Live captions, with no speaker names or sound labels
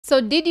So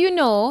did you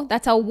know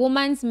that a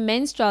woman's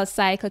menstrual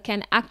cycle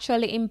can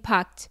actually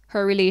impact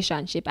her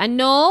relationship? And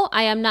no,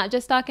 I am not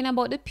just talking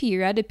about the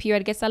period. The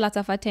period gets a lot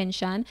of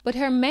attention, but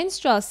her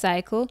menstrual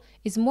cycle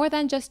is more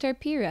than just her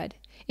period.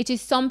 It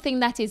is something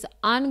that is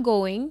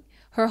ongoing.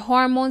 Her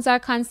hormones are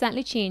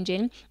constantly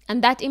changing,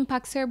 and that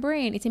impacts her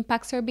brain. It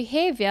impacts her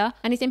behavior,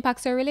 and it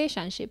impacts her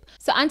relationship.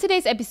 So on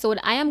today's episode,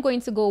 I am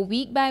going to go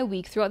week by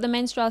week throughout the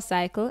menstrual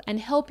cycle and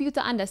help you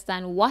to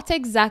understand what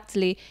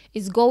exactly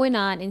is going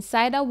on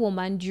inside a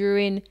woman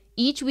during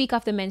each week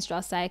of the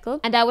menstrual cycle.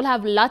 And I will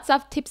have lots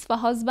of tips for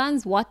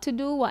husbands, what to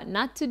do, what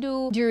not to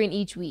do during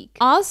each week.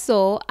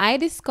 Also, I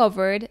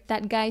discovered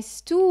that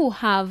guys too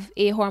have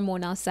a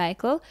hormonal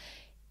cycle.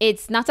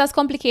 It's not as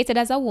complicated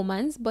as a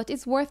woman's, but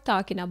it's worth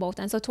talking about.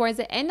 And so towards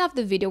the end of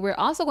the video, we're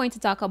also going to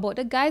talk about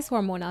the guy's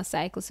hormonal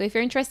cycle. So if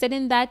you're interested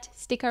in that,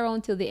 stick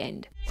around till the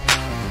end.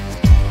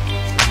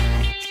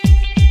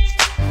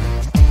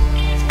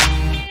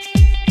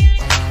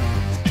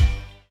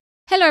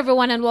 Hello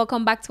everyone and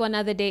welcome back to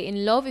another day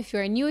in love. If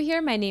you're new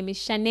here, my name is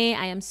Shanae.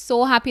 I am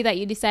so happy that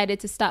you decided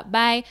to stop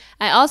by.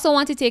 I also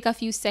want to take a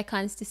few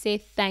seconds to say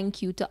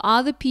thank you to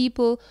all the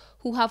people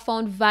who have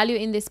found value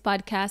in this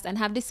podcast and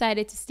have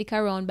decided to stick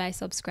around by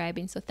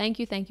subscribing. So thank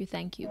you, thank you,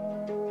 thank you.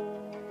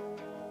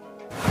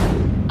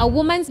 A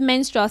woman's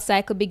menstrual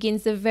cycle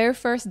begins the very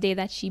first day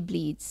that she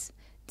bleeds.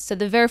 So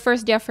the very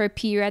first day of her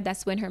period,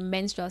 that's when her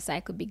menstrual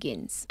cycle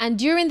begins. And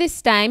during this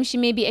time, she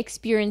may be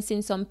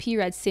experiencing some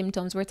period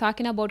symptoms. We're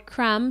talking about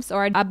cramps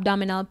or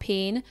abdominal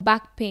pain,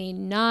 back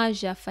pain,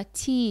 nausea,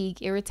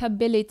 fatigue,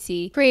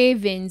 irritability,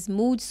 cravings,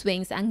 mood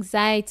swings,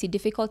 anxiety,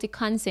 difficulty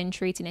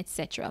concentrating,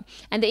 etc.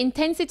 And the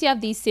intensity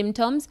of these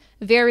symptoms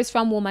varies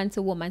from woman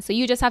to woman. So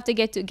you just have to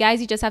get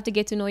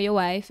to know your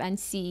wife and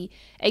see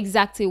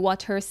exactly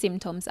what her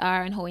symptoms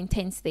are and how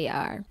intense they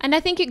are. And I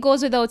think it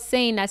goes without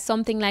saying that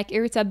something like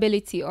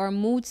irritability or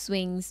mood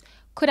swings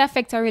could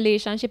affect a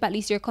relationship, at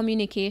least your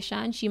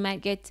communication. She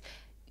might get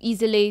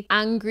easily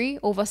angry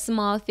over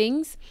small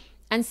things.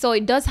 And so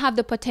it does have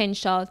the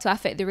potential to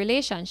affect the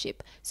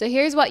relationship. So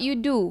here's what you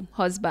do,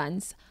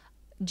 husbands.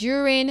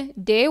 During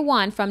day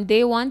one, from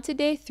day 1 to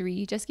day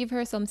 3, just give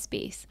her some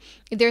space.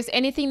 If there's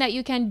anything that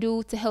you can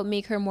do to help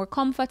make her more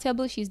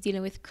comfortable, she's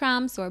dealing with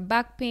cramps or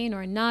back pain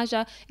or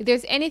nausea. If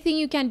there's anything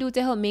you can do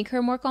to help make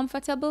her more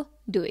comfortable,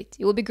 do it.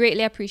 It will be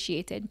greatly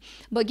appreciated.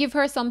 But give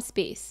her some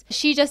space.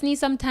 She just needs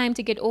some time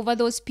to get over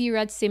those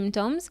period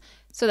symptoms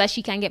so that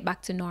she can get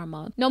back to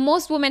normal. Now,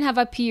 most women have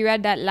a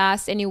period that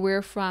lasts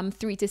anywhere from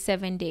 3 to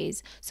 7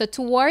 days. So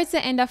towards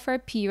the end of her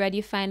period,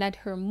 you find that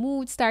her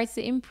mood starts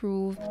to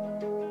improve.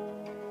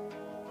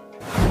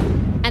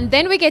 And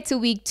then we get to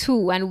week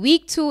 2, and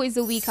week 2 is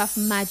a week of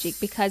magic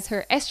because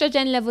her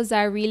estrogen levels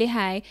are really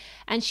high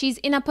and she's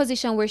in a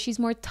position where she's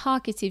more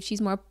talkative,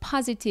 she's more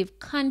positive,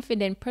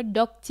 confident,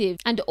 productive,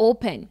 and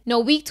open. Now,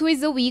 week 2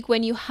 is a week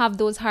when you have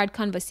those hard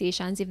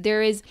conversations. If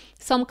there is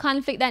some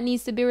conflict that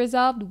needs to be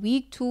resolved,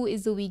 week 2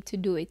 is the week to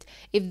do it.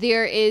 If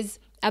there is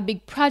a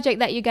big project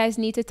that you guys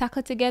need to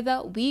tackle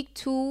together, week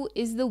 2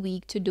 is the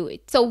week to do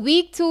it. So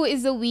week 2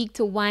 is the week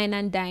to wine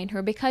and dine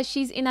her because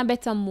she's in a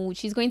better mood.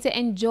 She's going to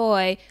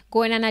enjoy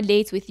going on a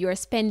date with you or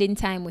spending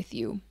time with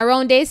you.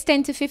 Around days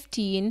 10 to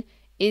 15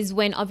 is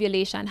when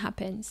ovulation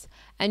happens.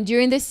 And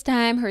during this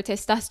time, her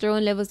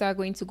testosterone levels are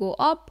going to go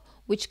up,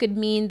 which could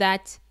mean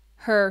that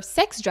her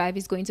sex drive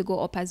is going to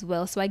go up as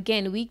well. So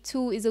again, week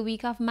 2 is a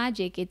week of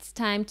magic. It's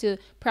time to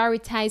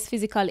prioritize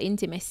physical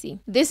intimacy.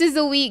 This is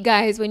the week,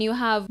 guys, when you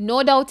have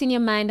no doubt in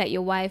your mind that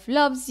your wife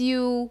loves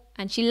you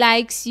and she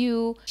likes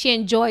you. She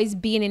enjoys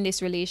being in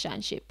this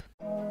relationship.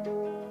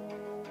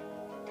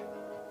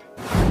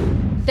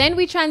 Then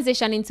we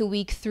transition into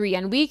week 3,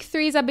 and week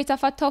 3 is a bit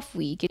of a tough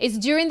week. It's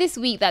during this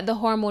week that the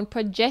hormone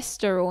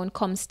progesterone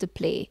comes to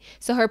play.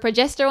 So her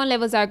progesterone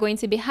levels are going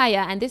to be higher,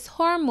 and this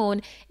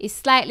hormone is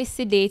slightly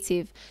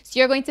sedative. So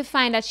you're going to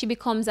find that she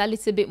becomes a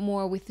little bit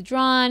more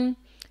withdrawn.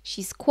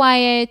 She's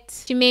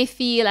quiet. She may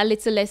feel a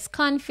little less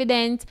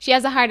confident. She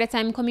has a harder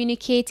time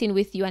communicating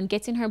with you and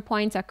getting her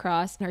point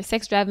across. Her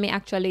sex drive may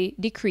actually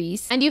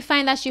decrease. And you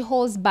find that she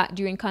holds back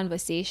during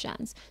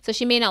conversations. So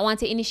she may not want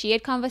to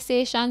initiate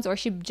conversations, or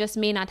she just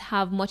may not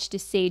have much to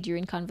say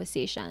during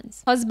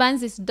conversations.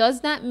 Husbands, this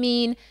does not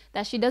mean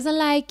that she doesn't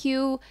like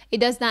you. It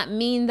does not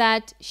mean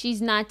that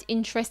she's not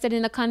interested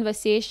in a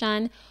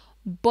conversation.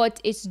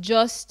 But it's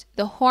just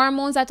the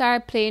hormones that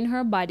are playing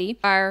her body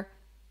are,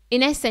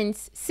 in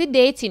essence,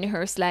 sedating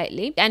her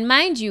slightly. And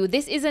mind you,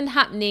 this isn't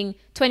happening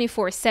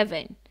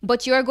 24/7.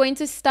 But you're going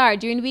to start,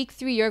 during week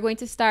 3, you're going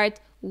to start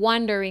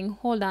wondering,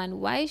 hold on,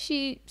 why is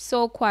she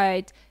so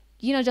quiet?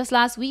 You know, just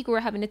last week we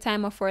were having the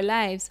time of our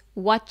lives.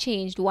 What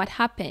changed? What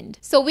happened?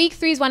 So week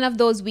 3 is one of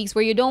those weeks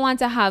where you don't want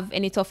to have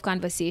any tough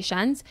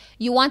conversations.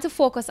 You want to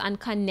focus on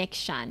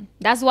connection.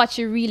 That's what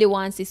she really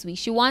wants this week.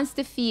 She wants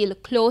to feel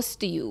close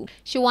to you.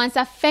 She wants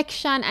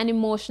affection and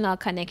emotional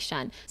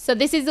connection. So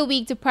this is the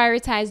week to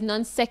prioritize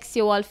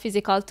non-sexual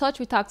physical touch.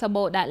 We talked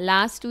about that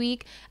last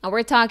week, and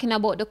we're talking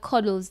about the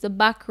cuddles, the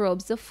back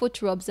rubs, the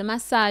foot rubs, the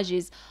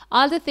massages,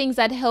 all the things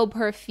that help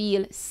her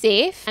feel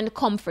safe and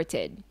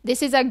comforted.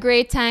 This is a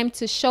great time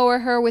to shower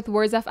her with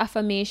words of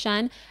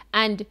affirmation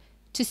and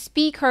to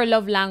speak her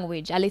love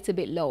language a little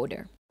bit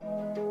louder.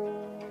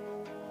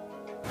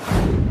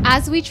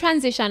 As we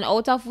transition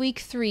out of week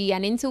 3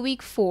 and into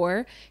week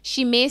 4,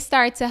 she may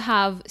start to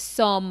have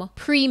some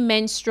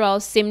premenstrual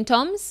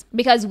symptoms,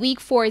 because week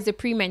 4 is a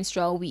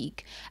premenstrual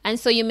week. And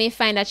so you may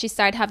find that she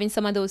started having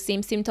some of those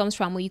same symptoms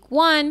from week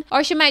 1,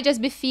 or she might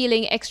just be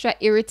feeling extra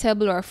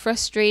irritable or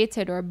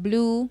frustrated or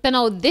blue. So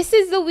now this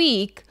is the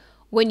week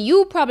when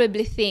you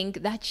probably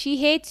think that she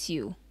hates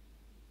you,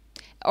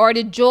 or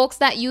the jokes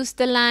that used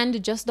to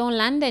land just don't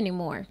land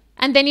anymore.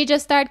 And then you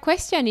just start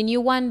questioning.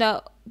 You wonder,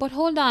 but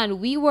hold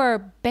on, we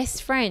were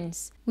best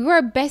friends. We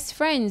were best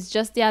friends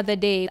just the other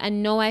day,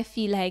 and now I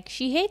feel like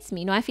she hates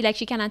me. Now I feel like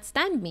she cannot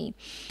stand me.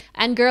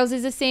 And girls,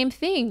 is the same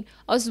thing.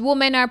 Us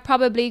women are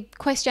probably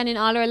questioning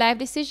all our life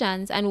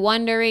decisions and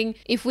wondering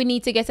if we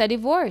need to get a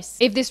divorce,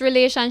 if this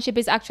relationship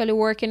is actually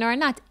working or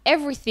not.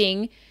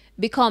 Everything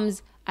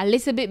becomes a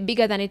little bit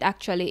bigger than it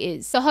actually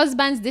is. So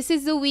husbands, this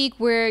is the week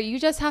where you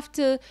just have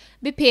to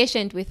be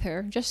patient with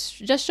her.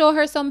 Just show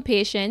her some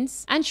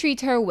patience and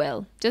treat her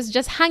well.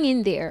 Just hang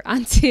in there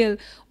until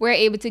we're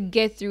able to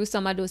get through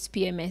some of those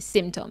PMS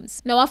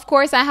symptoms. Now, of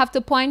course, I have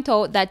to point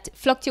out that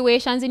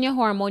fluctuations in your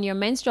hormone, your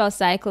menstrual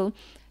cycle,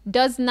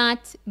 does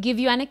not give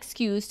you an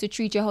excuse to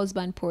treat your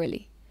husband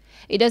poorly.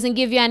 It doesn't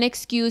give you an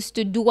excuse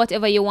to do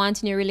whatever you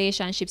want in your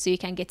relationship so you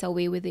can get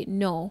away with it.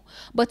 No.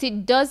 But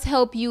it does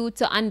help you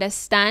to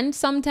understand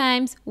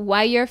sometimes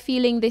why you're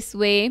feeling this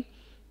way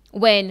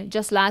when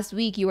just last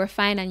week you were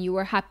fine and you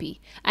were happy.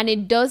 And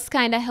it does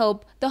kind of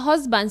help the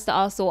husbands to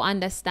also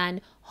understand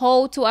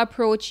how to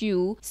approach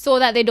you so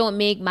that they don't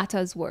make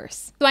matters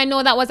worse. So I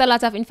know that was a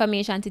lot of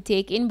information to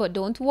take in, but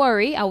don't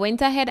worry. I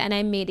went ahead and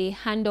I made a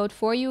handout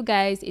for you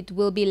guys. It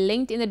will be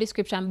linked in the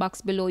description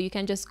box below. You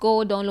can just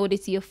go download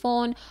it to your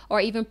phone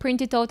or even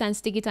print it out and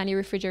stick it on your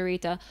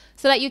refrigerator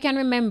so that you can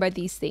remember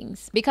these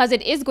things, because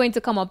it is going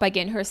to come up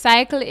again. Her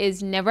cycle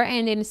is never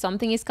ending.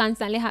 Something is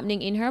constantly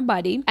happening in her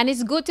body. And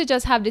it's good to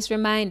just have this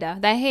reminder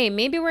that, hey,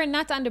 maybe we're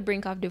not on the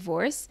brink of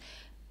divorce.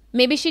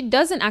 Maybe she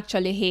doesn't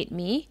actually hate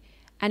me,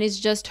 and it's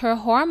just her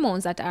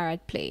hormones that are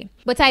at play.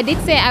 But I did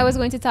say I was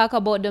going to talk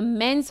about the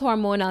men's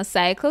hormonal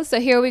cycle. So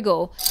here we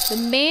go. The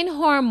main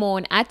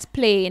hormone at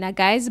play in a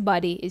guy's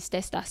body is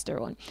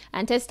testosterone.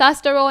 And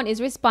testosterone is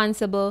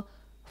responsible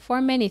for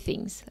many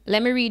things.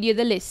 Let me read you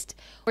the list.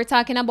 We're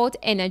talking about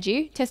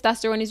energy.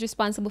 Testosterone is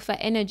responsible for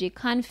energy,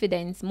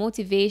 confidence,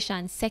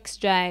 motivation, sex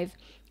drive,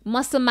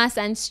 muscle mass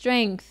and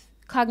strength,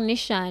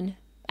 cognition,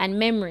 and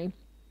memory.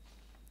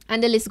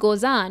 And the list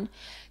goes on.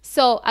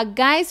 So a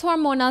guy's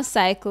hormonal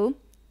cycle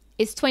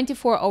is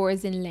 24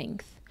 hours in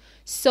length.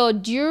 So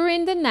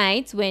during the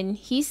night when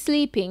he's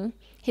sleeping,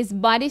 his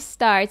body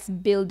starts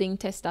building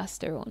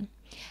testosterone.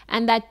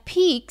 And that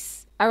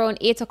peaks around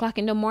 8 o'clock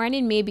in the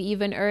morning, maybe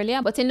even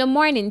earlier. But in the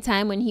morning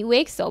time when he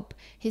wakes up,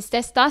 his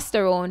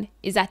testosterone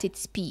is at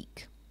its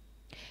peak.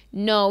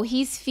 No,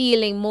 he's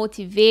feeling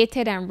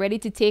motivated and ready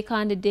to take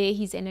on the day.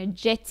 He's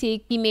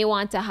energetic. He may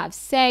want to have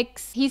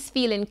sex. He's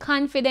feeling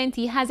confident.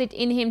 He has it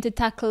in him to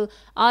tackle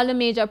all the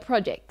major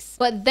projects.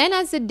 But then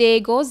as the day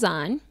goes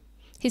on,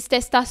 his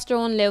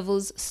testosterone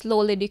levels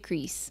slowly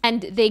decrease,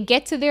 and they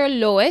get to their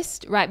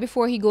lowest right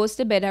before he goes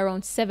to bed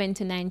around 7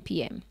 to 9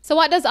 p.m. So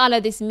what does all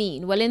of this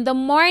mean? Well, in the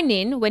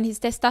morning when his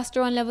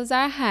testosterone levels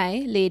are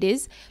high,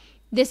 ladies,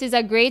 this is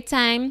a great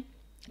time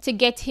to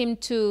get him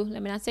to,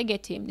 let me not say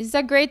get him, this is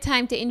a great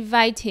time to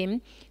invite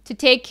him to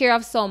take care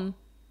of some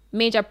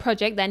major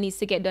project that needs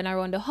to get done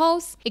around the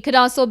house. It could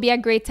also be a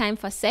great time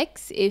for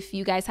sex if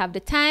you guys have the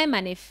time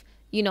and if,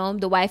 you know,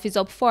 the wife is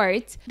up for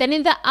it. Then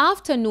in the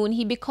afternoon,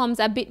 he becomes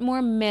a bit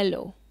more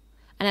mellow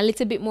and a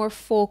little bit more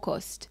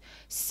focused.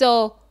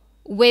 So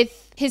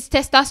with his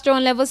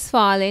testosterone levels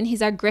falling,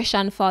 his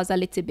aggression falls a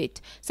little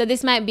bit. So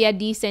this might be a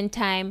decent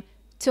time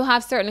to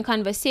have certain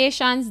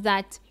conversations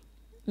that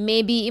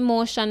may be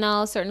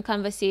emotional, certain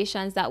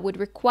conversations that would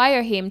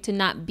require him to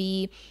not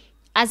be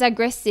as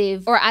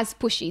aggressive or as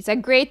pushy. It's a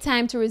great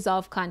time to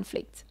resolve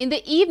conflict. In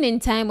the evening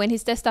time, when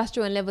his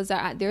testosterone levels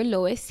are at their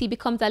lowest, he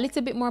becomes a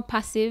little bit more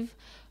passive,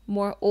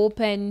 more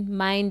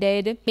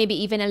open-minded,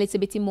 maybe even a little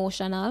bit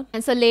emotional.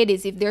 And so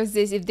ladies, if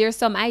there's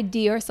some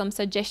idea or some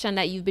suggestion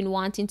that you've been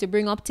wanting to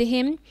bring up to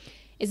him,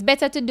 it's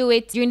better to do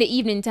it during the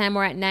evening time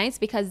or at night,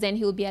 because then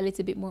he'll be a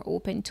little bit more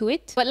open to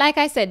it. But like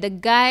I said, the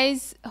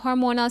guy's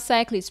hormonal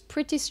cycle is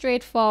pretty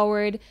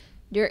straightforward.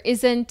 There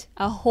isn't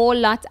a whole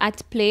lot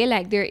at play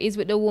like there is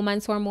with the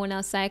woman's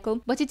hormonal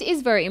cycle, but it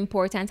is very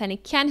important and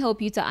it can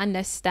help you to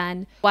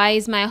understand, why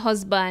is my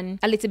husband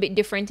a little bit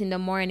different in the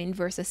morning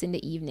versus in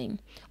the evening?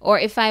 Or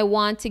if I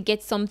want to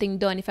get something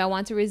done, if I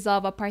want to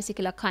resolve a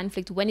particular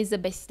conflict, when is the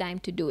best time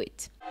to do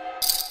it?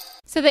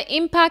 So the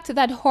impact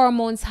that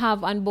hormones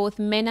have on both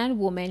men and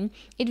women,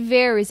 it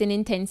varies in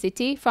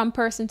intensity from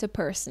person to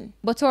person.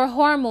 But our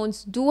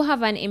hormones do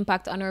have an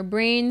impact on our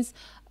brains,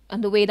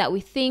 on the way that we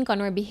think, on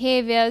our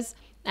behaviors,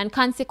 and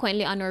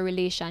consequently on our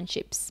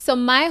relationships. So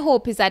my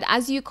hope is that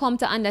as you come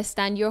to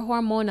understand your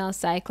hormonal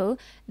cycle,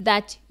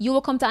 that you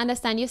will come to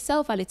understand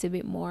yourself a little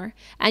bit more,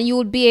 and you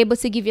will be able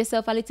to give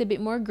yourself a little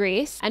bit more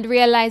grace and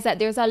realize that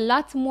there's a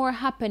lot more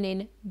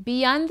happening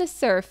beyond the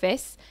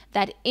surface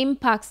that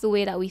impacts the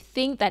way that we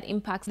think, that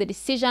impacts the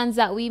decisions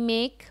that we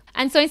make.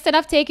 And so instead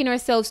of taking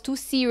ourselves too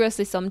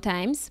seriously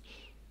sometimes,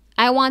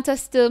 I want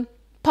us to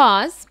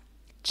pause,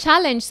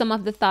 challenge some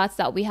of the thoughts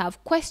that we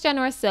have, question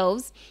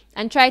ourselves,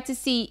 and try to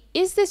see,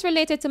 is this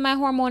related to my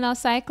hormonal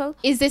cycle?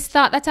 Is this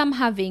thought that I'm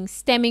having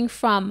stemming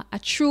from a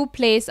true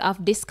place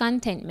of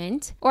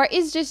discontentment? Or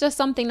is this just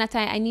something that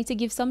I need to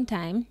give some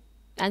time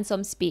and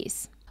some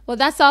space? Well,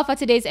 that's all for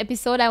today's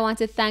episode. I want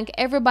to thank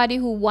everybody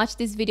who watched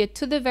this video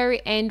to the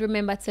very end.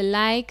 Remember to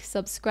like,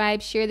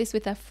 subscribe, share this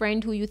with a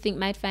friend who you think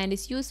might find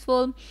this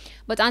useful.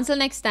 But until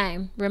next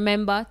time,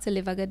 remember to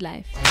live a good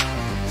life.